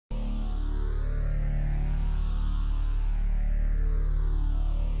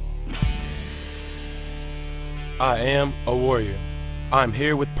I am a warrior. I'm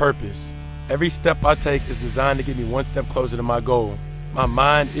here with purpose. Every step I take is designed to get me one step closer to my goal. My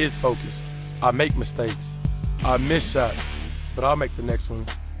mind is focused. I make mistakes. I miss shots, but I'll make the next one.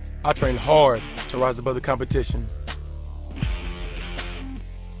 I train hard to rise above the competition.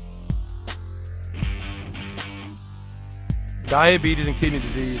 Diabetes and kidney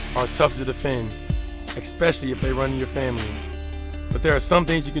disease are tough to defend, especially if they run in your family. But there are some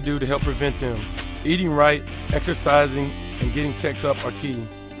things you can do to help prevent them. Eating right, exercising, and getting checked up are key,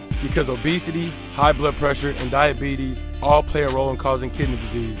 because obesity, high blood pressure, and diabetes all play a role in causing kidney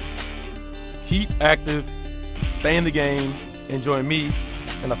disease. Keep active, stay in the game, and join me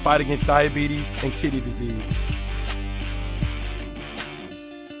in the fight against diabetes and kidney disease.